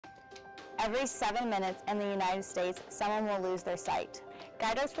Every 7 minutes in the United States, someone will lose their sight.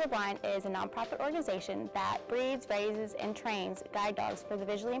 Guide Dogs for the Blind is a nonprofit organization that breeds, raises, and trains guide dogs for the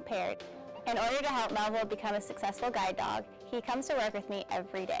visually impaired. In order to help Melville become a successful guide dog, he comes to work with me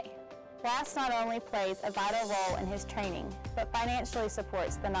every day. Wasp not only plays a vital role in his training, but financially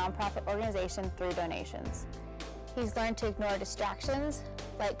supports the nonprofit organization through donations. He's learned to ignore distractions,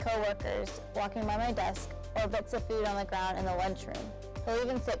 like coworkers walking by my desk or bits of food on the ground in the lunchroom. He'll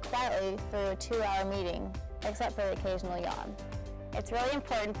even sit quietly through a 2-hour meeting, except for the occasional yawn. It's really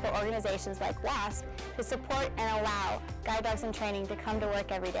important for organizations like Wasp to support and allow guide dogs in training to come to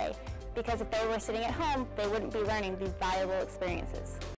work every day, because if they were sitting at home, they wouldn't be learning these valuable experiences.